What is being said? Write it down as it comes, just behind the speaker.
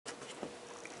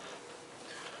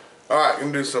Alright,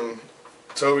 gonna do some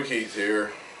Toby Keith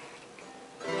here.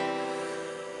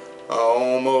 I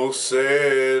almost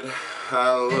said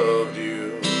I loved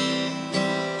you.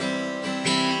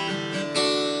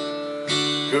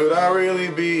 Could I really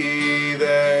be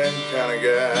that kind of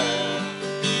guy?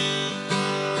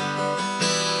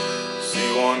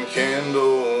 See one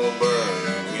candle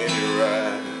burning in your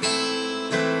eye,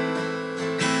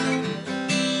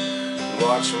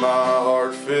 watch my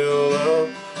heart fill up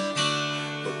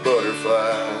with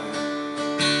butterflies.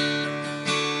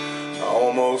 I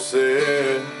almost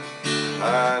said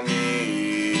I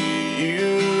need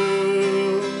you.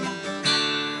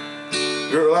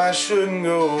 Girl, I shouldn't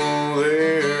go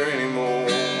there anymore.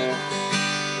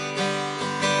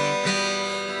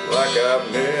 Like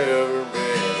I've never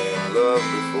been in love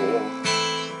before.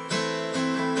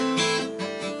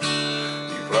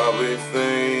 You probably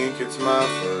think it's my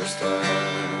first time.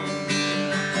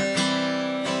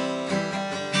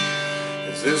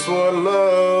 Is this what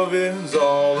love is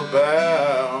all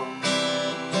about?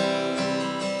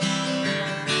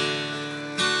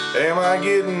 Am I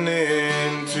getting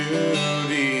in too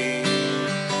deep?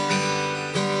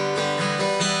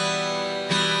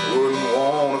 Wouldn't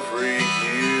want to freak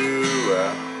you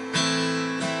out.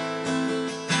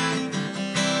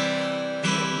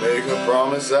 Make a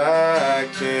promise I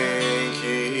can't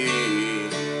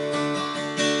keep.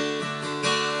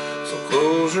 So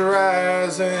close your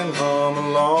eyes and hum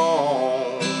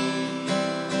along,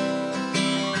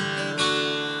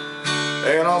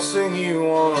 and I'll sing you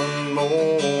one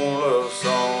more love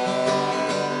song.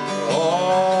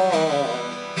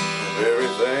 If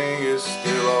everything is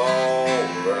still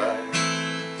alright,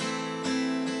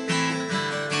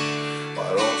 why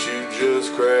don't you just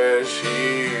crash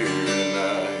here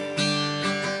tonight?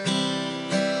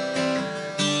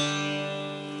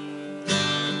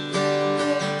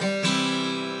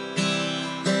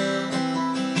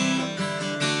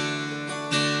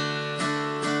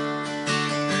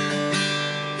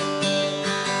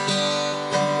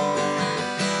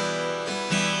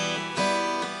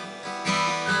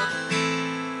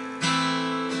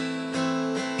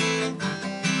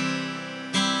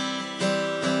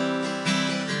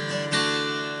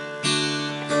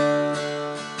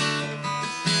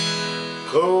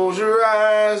 Close your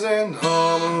eyes and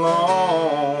hum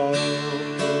along,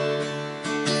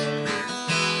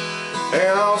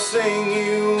 and I'll sing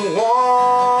you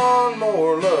one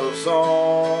more love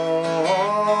song.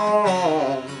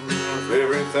 If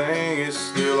everything is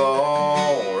still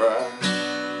alright,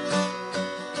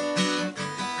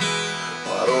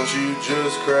 why don't you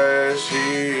just crash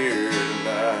here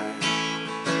tonight?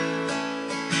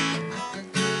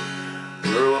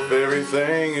 Girl, if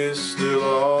everything is still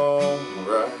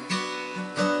alright,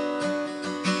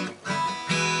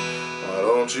 why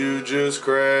don't you just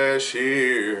crash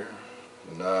here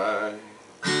tonight?